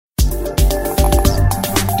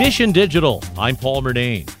Dish and Digital, I'm Paul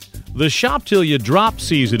Murnane. The Shop Till You Drop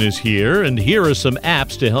season is here, and here are some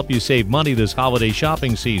apps to help you save money this holiday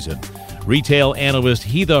shopping season. Retail analyst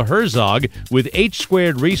Hitha Herzog with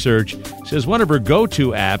H2 Research says one of her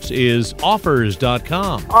go-to apps is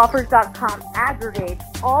Offers.com. Offers.com aggregates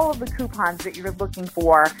all of the coupons that you're looking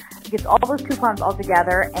for, gets all those coupons all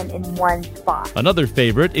together and in one spot. Another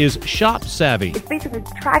favorite is ShopSavvy. It's basically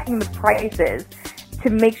tracking the prices to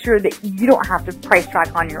make sure that you don't have to price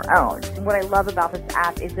track on your own. And what I love about this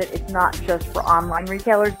app is that it's not just for online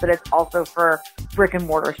retailers, but it's also for brick and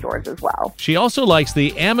mortar stores as well. She also likes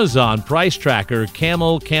the Amazon price tracker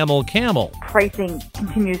Camel Camel Camel. Pricing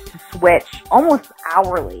continues to switch almost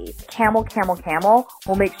hourly. Camel Camel Camel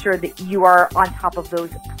will make sure that you are on top of those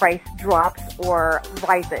price drops or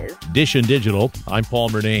rises. Dish and Digital, I'm Paul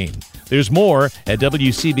Murnane. There's more at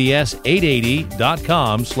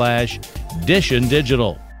WCBS880.com/Dish and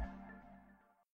Digital.